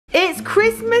It's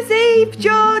Christmas Eve,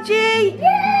 Georgie!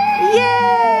 Yay!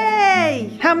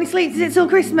 Yay! How many sleeps is it till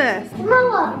Christmas?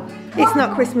 Tomorrow. It's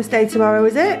not Christmas Day tomorrow,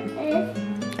 is it? It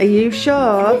is. Are you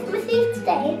sure? Christmas Eve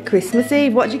today. Christmas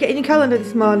Eve. What did you get in your calendar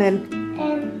this morning?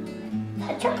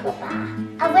 A chocolate bar.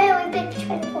 A really big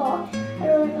 24. And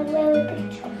a really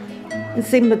big chocolate bar. And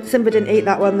Simba didn't eat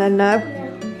that one then, no?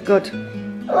 No. Good. It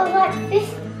was like this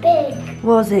big.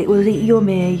 Was it? Was it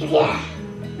yummy? Yeah.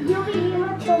 Yummy in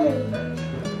my tummy.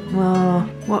 Oh,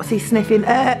 what's he sniffing?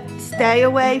 Stay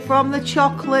away from the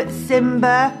chocolate,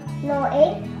 Simba.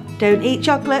 Naughty. Don't eat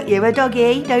chocolate, you're a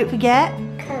doggy, don't forget.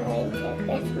 Can't wait till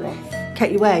Christmas.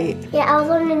 Can't you wait? Yeah, I was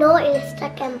on the naughty list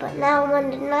again, but now I'm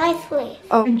on the nice list.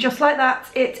 Oh, and just like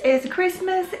that, it is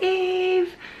Christmas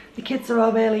Eve. The kids are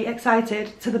all really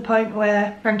excited to the point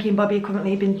where Frankie and Bobby have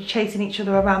currently been chasing each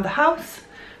other around the house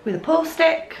with a pool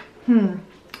stick.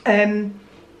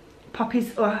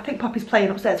 Poppy's, I think Poppy's playing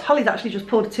upstairs. Holly's actually just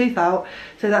pulled a tooth out,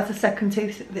 so that's the second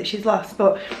tooth that she's lost.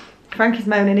 But Frankie's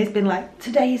moaning, he's been like,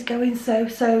 today's going so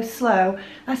slow.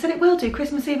 I said it will do,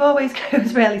 Christmas Eve always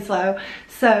goes really slow.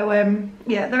 So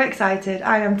yeah, they're excited,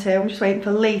 I am too. I'm just waiting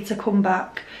for Lee to come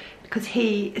back because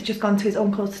he has just gone to his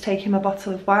uncle's to take him a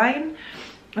bottle of wine.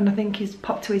 And I think he's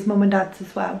popped to his mum and dad's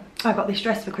as well. I got this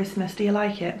dress for Christmas, do you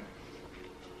like it?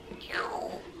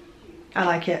 I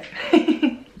like it.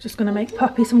 Just gonna make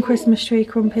Poppy some Christmas tree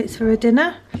crumpets for her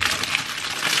dinner.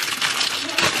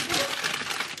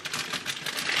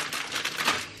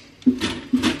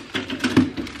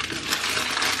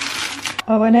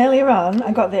 Oh, and earlier on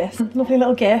I got this lovely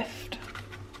little gift.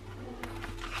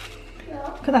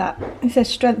 Look at that. It says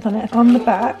strength on it. On the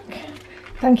back,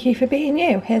 thank you for being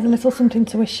you. Here's a little something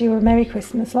to wish you a Merry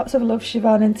Christmas. Lots of love,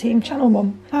 Siobhan and Team Channel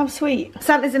Mum. How sweet.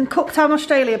 Santa's in Cooktown,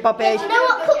 Australia, Bobby. Do you know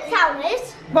what Cooktown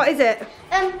is? What is it?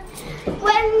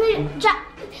 When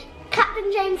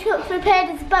Captain James Cook repaired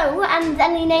his boat and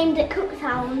then he named it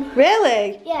Cooktown.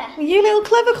 Really? Yeah. You little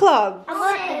clever clog. I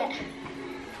want it.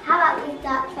 How about we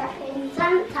start tracking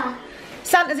Santa?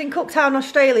 Santa's in Cooktown,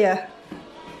 Australia.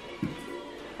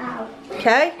 Oh.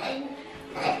 Okay.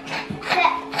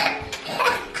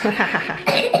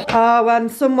 Oh,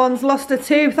 and someone's lost a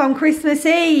tooth on Christmas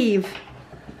Eve.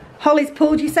 Holly's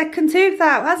pulled your second tooth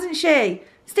out, hasn't she?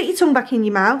 Stick your tongue back in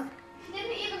your mouth. She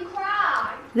didn't even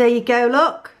cry. There you go,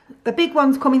 look. The big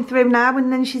one's coming through now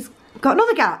and then she's got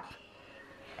another gap.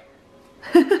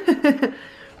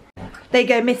 There you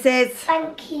go, missus.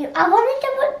 Thank you. I wanted to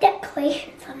put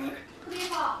decorations on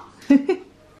it.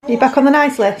 You back on the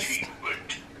nice list?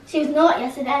 She was naughty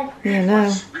yesterday. Yeah, no.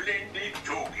 Splendid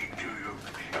talking to you,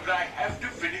 but I have to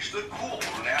finish the call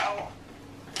now.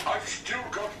 I've still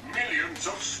got millions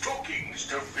of stockings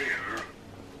to fill.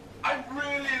 I'm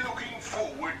really looking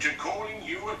forward to calling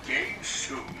you again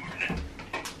soon.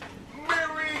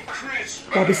 Merry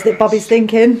Christmas! Bobby's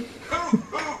thinking.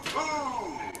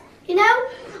 You know,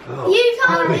 you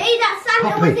told me that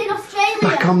Santa was in Australia.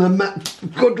 Back on the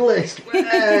good list.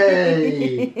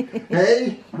 Hey!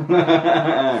 Hey!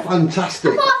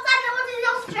 Fantastic. I thought Santa was in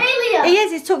Australia. He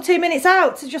is, he's took 2 minutes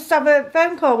out to just have a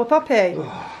phone call with Poppy.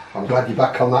 I'm glad you're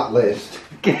back on that list.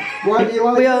 Why do you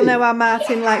like We all me? know how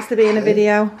Martin likes to be in a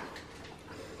video.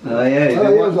 Oh yeah,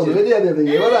 Oh, you was on the video and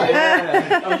everything, weren't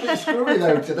I? I was a bit screwy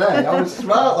though today. I was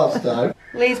smart last time.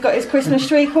 Lee's got his Christmas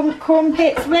tree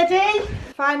crumpets ready.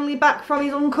 Finally back from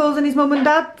his uncle's and his mum and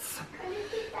dad's.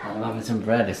 I'm having some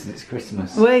bread since it's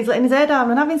Christmas. Well, he's letting his hair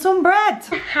down and having some bread.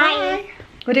 Hi.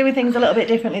 We're doing things a little bit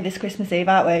differently this Christmas Eve,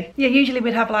 aren't we? Yeah, usually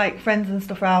we'd have like friends and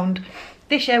stuff round.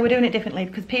 This year we're doing it differently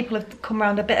because people have come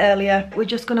round a bit earlier. We're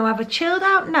just going to have a chilled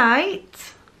out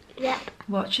night. Yep.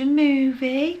 Watch a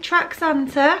movie, track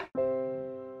Santa.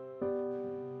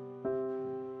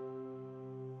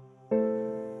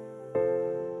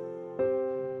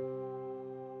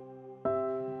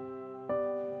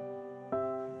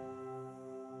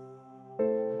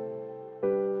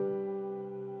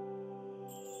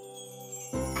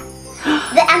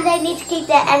 And they need to keep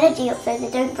their energy up so they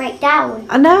don't break down.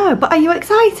 I know, but are you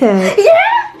excited?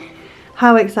 Yeah.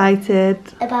 How excited?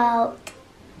 About,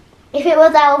 if it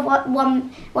was out of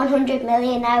 100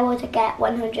 million, I would get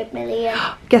 100 million.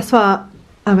 Guess what?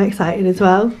 I'm excited as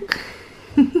well.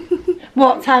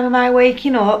 What time am I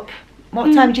waking up?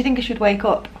 What time do you think I should wake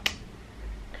up?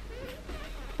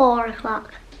 4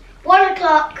 o'clock. 1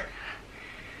 o'clock.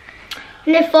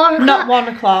 No, 4 o'clock. Not 1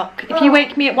 o'clock. If you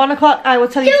wake me at 1 o'clock, I will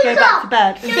tell you to go back to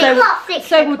bed. 6 o'clock. 6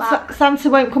 so o'clock. Santa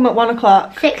won't come at 1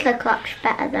 o'clock. 6 o'clock's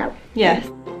better though. Yes.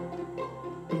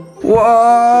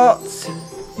 What?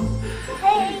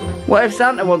 Hey. What if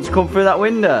Santa wants to come through that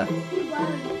window?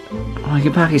 Oh, you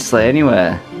can park his sleigh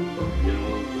anywhere.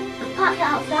 Park it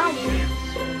outside.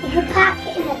 You can park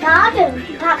it in the garden.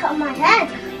 back on my head.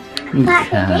 You Back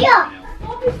can.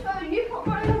 here.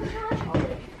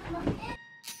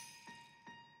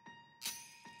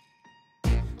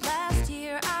 Last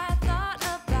year I thought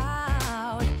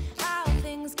about how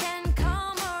things can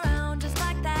come around just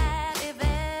like that if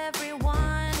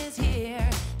everyone is here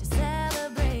to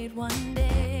celebrate one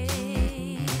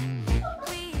day.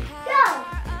 We have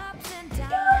our ups and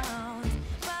downs,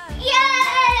 but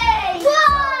Yay!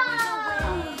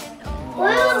 Whoa!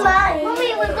 Whoa,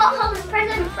 Mummy, we've got home a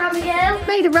present from you.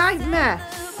 Made a right mess.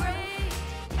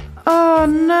 Oh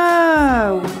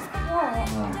no.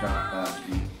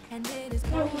 and it is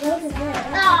Oh,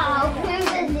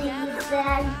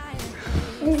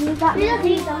 who's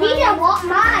these then? These are what?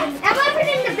 Mine. Am I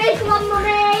putting the big one,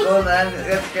 Mummy? Go on then,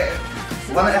 let's get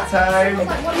one at a time. No,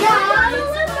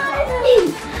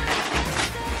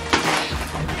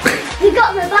 you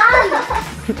got the bag.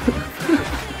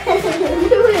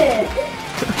 Do it.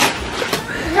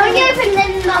 Don't you open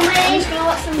them, Mummy.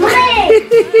 Mummy,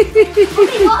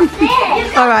 what's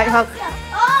this? Alright, Oh!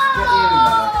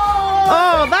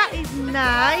 oh, that is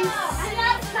nice. And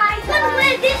that's my turn. Let's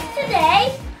wear this today,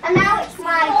 and now it's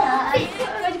my turn.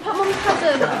 Put Mum's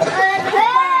present.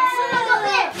 Someone got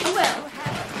this.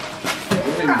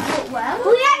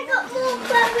 We ain't got more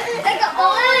presents. They got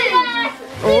all of them.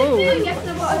 Oh. Yes,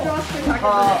 I've got a drawstring.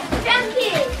 Thank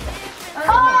you.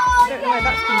 Oh, don't know where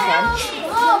that's come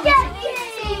from. Oh, get me.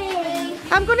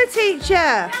 I'm gonna teach you.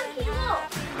 Thank you.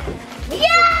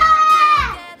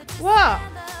 Yeah! What?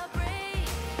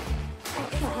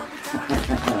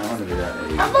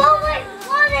 I've always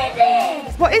wanted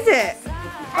it. What is it?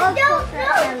 I don't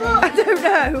know, I don't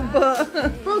know,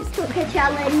 but Bug Tucker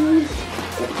Challenge.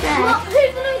 What?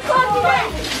 Who's going to call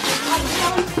next?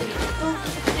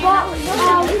 What?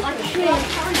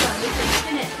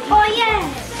 Oh yeah,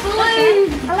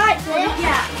 balloons. I like this.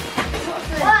 Yeah.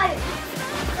 Right.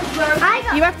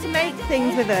 you have to make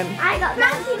things with them. I got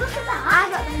Nancy, look at that. I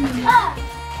got them. Oh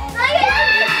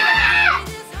yeah!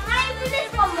 I do this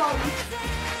one, Mum.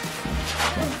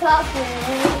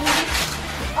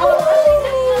 Oh,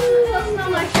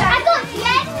 I got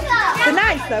Jenga. They're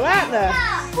nice though, aren't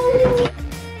they?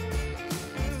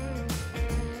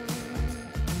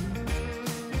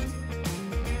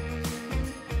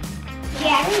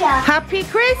 Jenga. Happy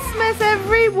Christmas,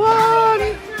 everyone!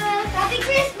 Happy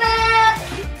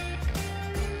Christmas.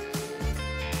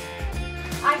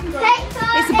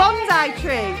 It's a bonsai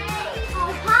tree.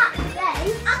 Oh, Pat,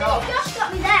 they. I think Josh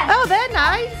got me them. Oh, they're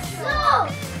nice. Look.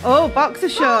 Oh, boxer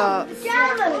shorts.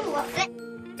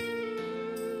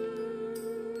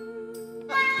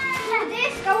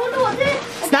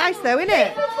 It's nice though, isn't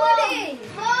it?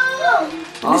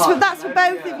 That's for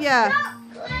both of you. I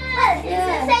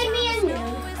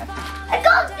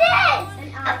got this!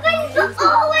 I've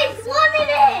always wanted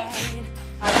it!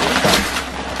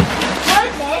 What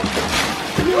is it?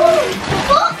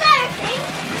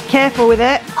 Careful with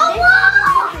it. Oh,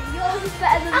 what? Yours is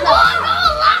better than that. I got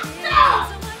a laptop!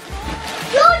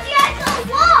 Georgie, I got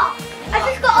what? I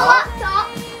just got a laptop.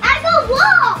 I got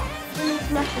what?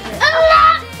 A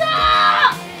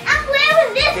laptop! I'm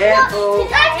wearing this Careful.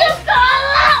 one. I just got a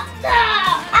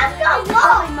laptop! I've got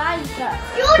what?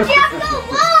 Georgie, I've got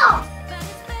what?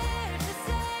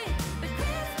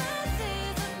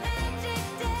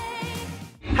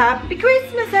 Happy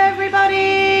Christmas,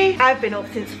 everybody! I've been up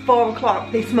since 4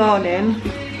 o'clock this morning,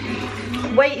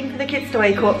 waiting for the kids to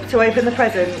wake up to open the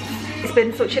presents. It's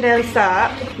been such an early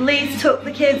start. Lee's took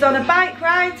the kids on a bike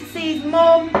ride to see his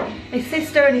mum, his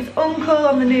sister and his uncle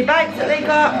on the new bikes that they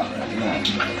got.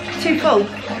 Too full.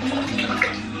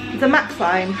 It's a Max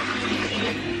line.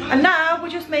 And now we're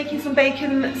just making some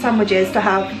bacon sandwiches to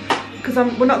have, because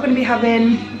we're not going to be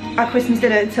having our Christmas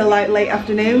dinner until like late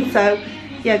afternoon. So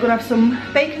yeah, gonna have some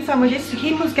bacon sandwiches to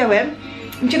keep us going.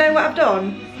 And do you know what I've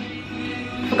done?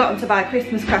 Forgotten to buy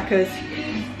Christmas crackers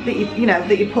that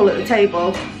you pull at the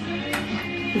table.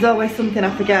 There's always something I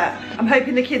forget. I'm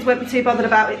hoping the kids won't be too bothered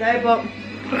about it though, but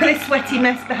look at this sweaty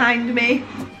mess behind me.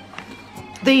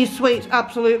 These sweets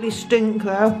absolutely stink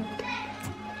though.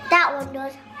 That one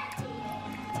does.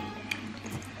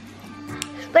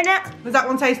 But now, Does that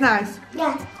one taste nice?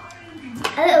 yeah,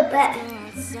 a little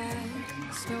bit.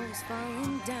 snow is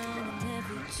falling down and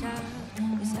every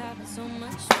child is having so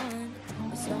much fun.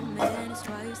 We're so mad, it's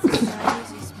twice the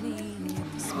size as me.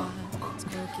 Every smile, it's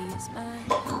quirky as mine.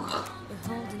 We're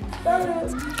holding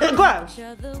hands, It grows. each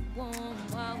other warm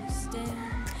while we stand.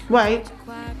 Wait,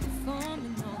 Quiet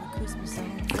performing all the Christmas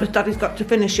songs. because Daddy's got to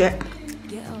finish it.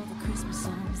 Get all the Christmas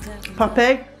songs that we Poppy.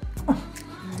 and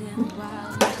then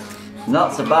while we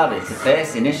Not so bad, it's a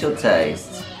first initial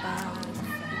taste.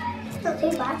 Not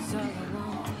too bad.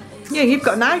 Yeah, you've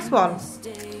got a nice one.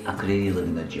 I could hear you live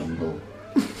in the jungle.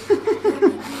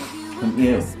 Couldn't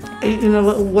you? Eating a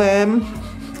little worm.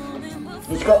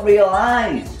 It's got real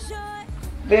eyes.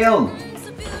 Bill. I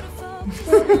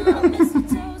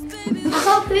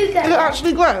can't prove Is it it.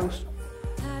 actually gross?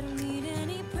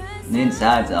 The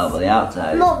inside's out, but the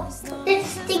outside. Mum, this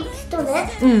stinks,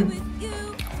 doesn't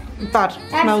it? Bad.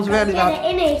 Smells really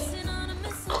bad. It is.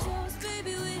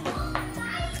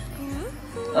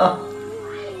 Oh,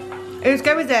 Whose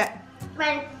go is it?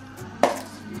 When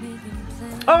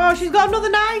Oh, she's got another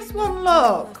nice one,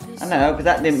 look. I know, because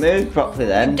that didn't move properly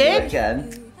then. It did. Do it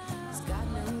again.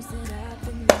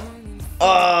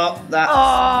 Oh, that.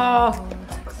 Oh.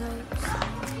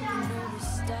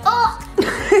 oh,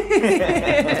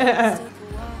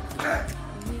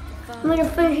 I'm gonna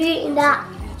finish eating that.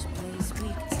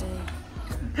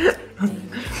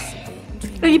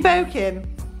 Are you poking?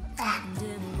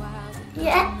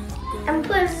 Yeah, I'm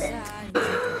putting it.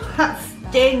 That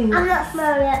stings. I'm not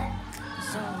smelling it.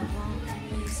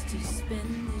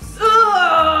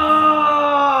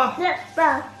 Oh. Let's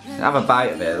smell. Have a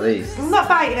bite of it at least. I'm not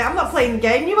biting it. I'm not playing the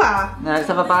game. You are. No, let's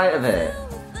have a bite of it.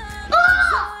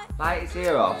 Oh! Bite its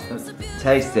ear off.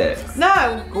 Taste it.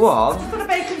 No. Go on. Put a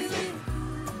bacon.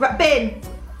 Right, bin.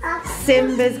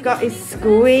 Simba's got his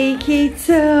squeaky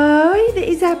toy that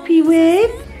he's happy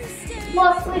with.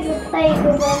 What would you play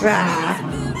with it?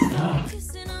 Right.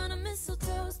 Kissing on a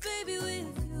mistletoe, baby, with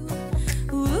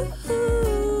you.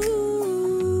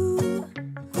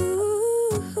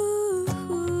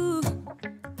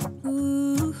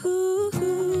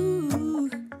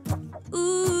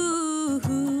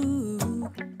 Ooh,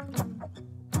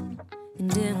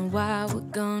 and in a while we're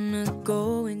gonna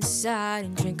go inside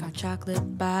and drink our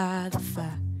chocolate by the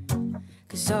fire.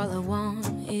 'Cause all I want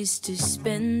is to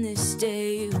spend this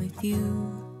day with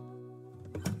you.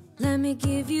 Let me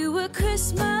give you a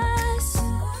Christmas